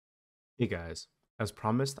Hey guys, as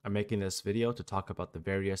promised, I'm making this video to talk about the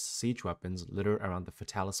various siege weapons littered around the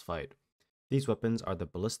Fatalis fight. These weapons are the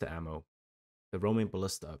ballista ammo, the roaming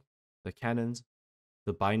ballista, the cannons,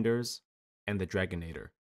 the binders, and the dragonator.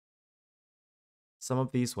 Some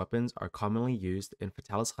of these weapons are commonly used in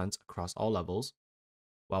Fatalis hunts across all levels,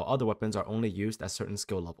 while other weapons are only used at certain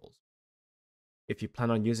skill levels. If you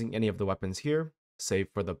plan on using any of the weapons here, save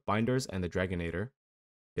for the binders and the dragonator,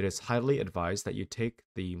 it is highly advised that you take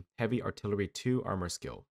the Heavy Artillery 2 armor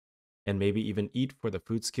skill, and maybe even eat for the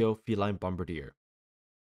food skill Feline Bombardier,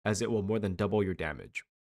 as it will more than double your damage.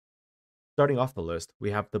 Starting off the list,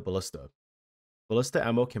 we have the Ballista. Ballista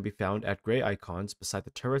ammo can be found at gray icons beside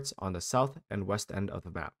the turrets on the south and west end of the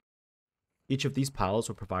map. Each of these piles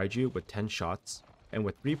will provide you with 10 shots, and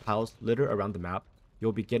with 3 piles littered around the map,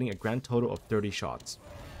 you'll be getting a grand total of 30 shots.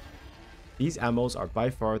 These ammos are by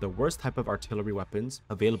far the worst type of artillery weapons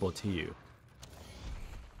available to you.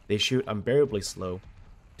 They shoot unbearably slow,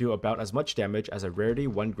 do about as much damage as a Rarity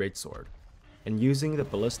 1 greatsword, and using the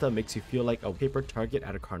ballista makes you feel like a paper target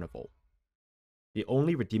at a carnival. The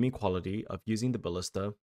only redeeming quality of using the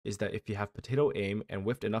ballista is that if you have potato aim and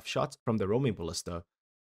whiffed enough shots from the roaming ballista,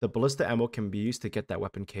 the ballista ammo can be used to get that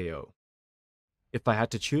weapon KO. If I had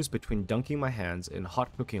to choose between dunking my hands in hot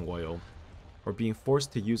cooking oil or being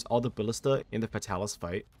forced to use all the ballista in the Fatalis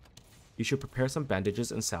fight, you should prepare some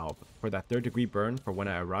bandages and salve for that 3rd degree burn for when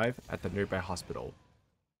I arrive at the nearby hospital.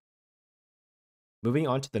 Moving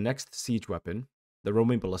on to the next siege weapon, the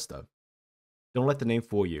roaming ballista. Don't let the name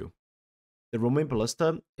fool you. The roaming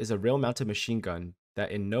ballista is a rail-mounted machine gun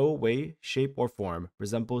that in no way, shape, or form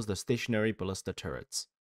resembles the stationary ballista turrets.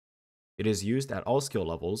 It is used at all skill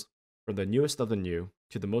levels, from the newest of the new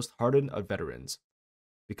to the most hardened of veterans,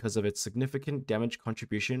 because of its significant damage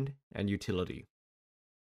contribution and utility.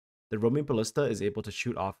 The roaming ballista is able to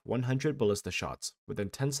shoot off 100 ballista shots within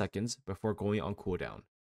 10 seconds before going on cooldown.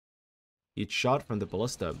 Each shot from the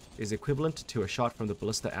ballista is equivalent to a shot from the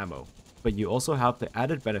ballista ammo, but you also have the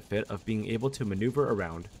added benefit of being able to maneuver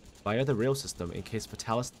around via the rail system in case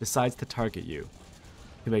Fatalis decides to target you.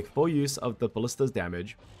 To make full use of the ballista's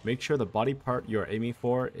damage, make sure the body part you are aiming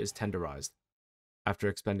for is tenderized. After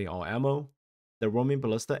expending all ammo, the roaming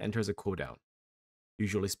ballista enters a cooldown.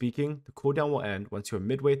 Usually speaking, the cooldown will end once you are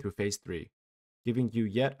midway through Phase 3, giving you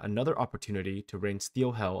yet another opportunity to rain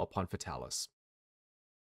steel hell upon Fatalis.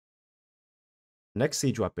 The next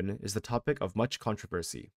siege weapon is the topic of much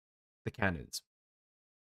controversy, the cannons.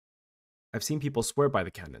 I've seen people swear by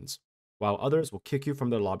the cannons, while others will kick you from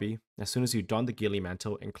the lobby as soon as you don the ghillie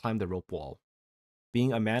mantle and climb the rope wall.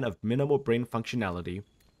 Being a man of minimal brain functionality,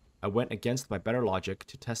 I went against my better logic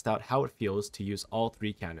to test out how it feels to use all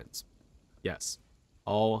 3 cannons. Yes,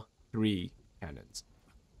 all 3 cannons.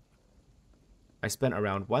 I spent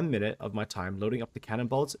around 1 minute of my time loading up the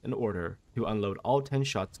cannonballs in order to unload all 10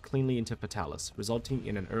 shots cleanly into Fatalis, resulting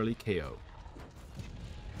in an early KO.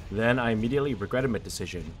 Then I immediately regretted my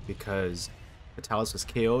decision because Fatalis was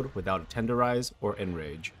KO'd without a tenderize or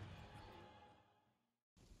enrage.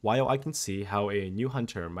 While I can see how a new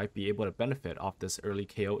hunter might be able to benefit off this early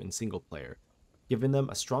KO in single player, giving them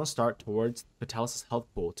a strong start towards Fatalis' health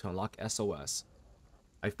pool to unlock SOS,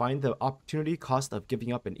 I find the opportunity cost of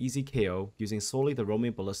giving up an easy KO using solely the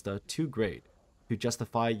roaming ballista too great to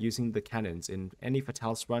justify using the cannons in any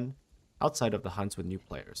Fatalis run outside of the hunts with new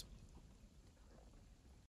players.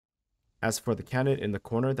 As for the cannon in the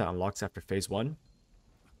corner that unlocks after Phase 1,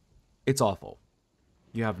 it's awful.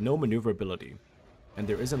 You have no maneuverability, and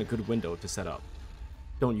there isn't a good window to set up.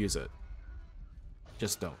 Don't use it.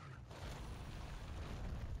 Just don't.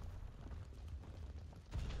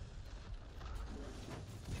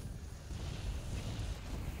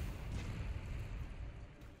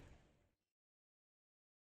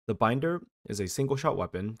 The binder is a single-shot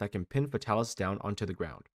weapon that can pin Fatalis down onto the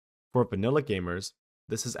ground. For vanilla gamers,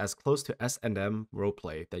 this is as close to S&M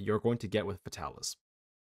roleplay that you're going to get with Fatalis.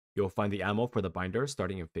 You'll find the ammo for the binder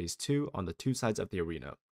starting in Phase 2 on the 2 sides of the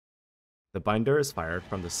arena. The binder is fired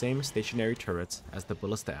from the same stationary turrets as the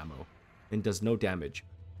ballista ammo, and does no damage.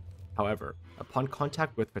 However, upon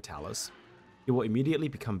contact with Fatalis, he will immediately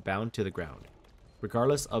become bound to the ground,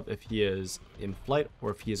 regardless of if he is in flight or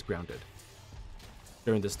if he is grounded.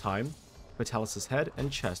 During this time, Fatalis' head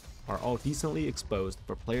and chest are all decently exposed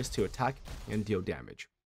for players to attack and deal damage.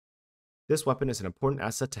 This weapon is an important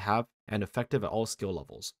asset to have and effective at all skill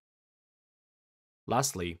levels.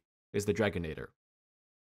 Lastly is the Dragonator.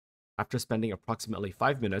 After spending approximately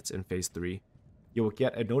 5 minutes in Phase 3, you will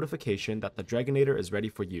get a notification that the Dragonator is ready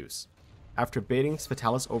for use. After baiting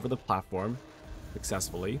Fatalis over the platform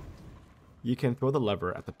successfully, you can throw the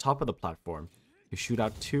lever at the top of the platform to shoot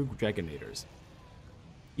out 2 Dragonators.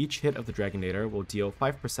 Each hit of the Dragonator will deal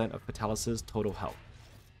 5% of Fatalis' total health,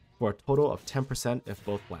 for a total of 10% if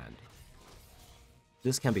both land.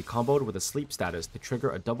 This can be comboed with a sleep status to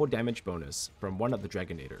trigger a double damage bonus from one of the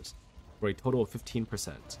Dragonators, for a total of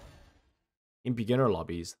 15%. In beginner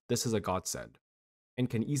lobbies, this is a godsend, and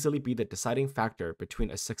can easily be the deciding factor between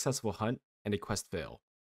a successful hunt and a quest fail.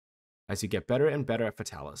 As you get better and better at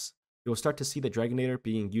Fatalis, you'll start to see the Dragonator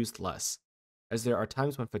being used less, as there are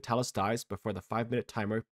times when Fatalis dies before the 5-minute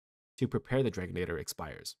timer to prepare the Dragonator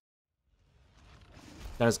expires.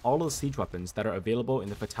 That is all of the siege weapons that are available in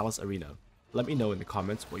the Fatalis arena. Let me know in the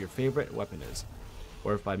comments what your favorite weapon is,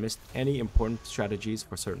 or if I missed any important strategies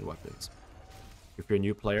for certain weapons. If you're a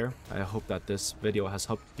new player, I hope that this video has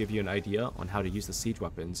helped give you an idea on how to use the siege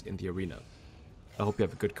weapons in the arena. I hope you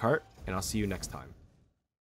have a good cart, and I'll see you next time.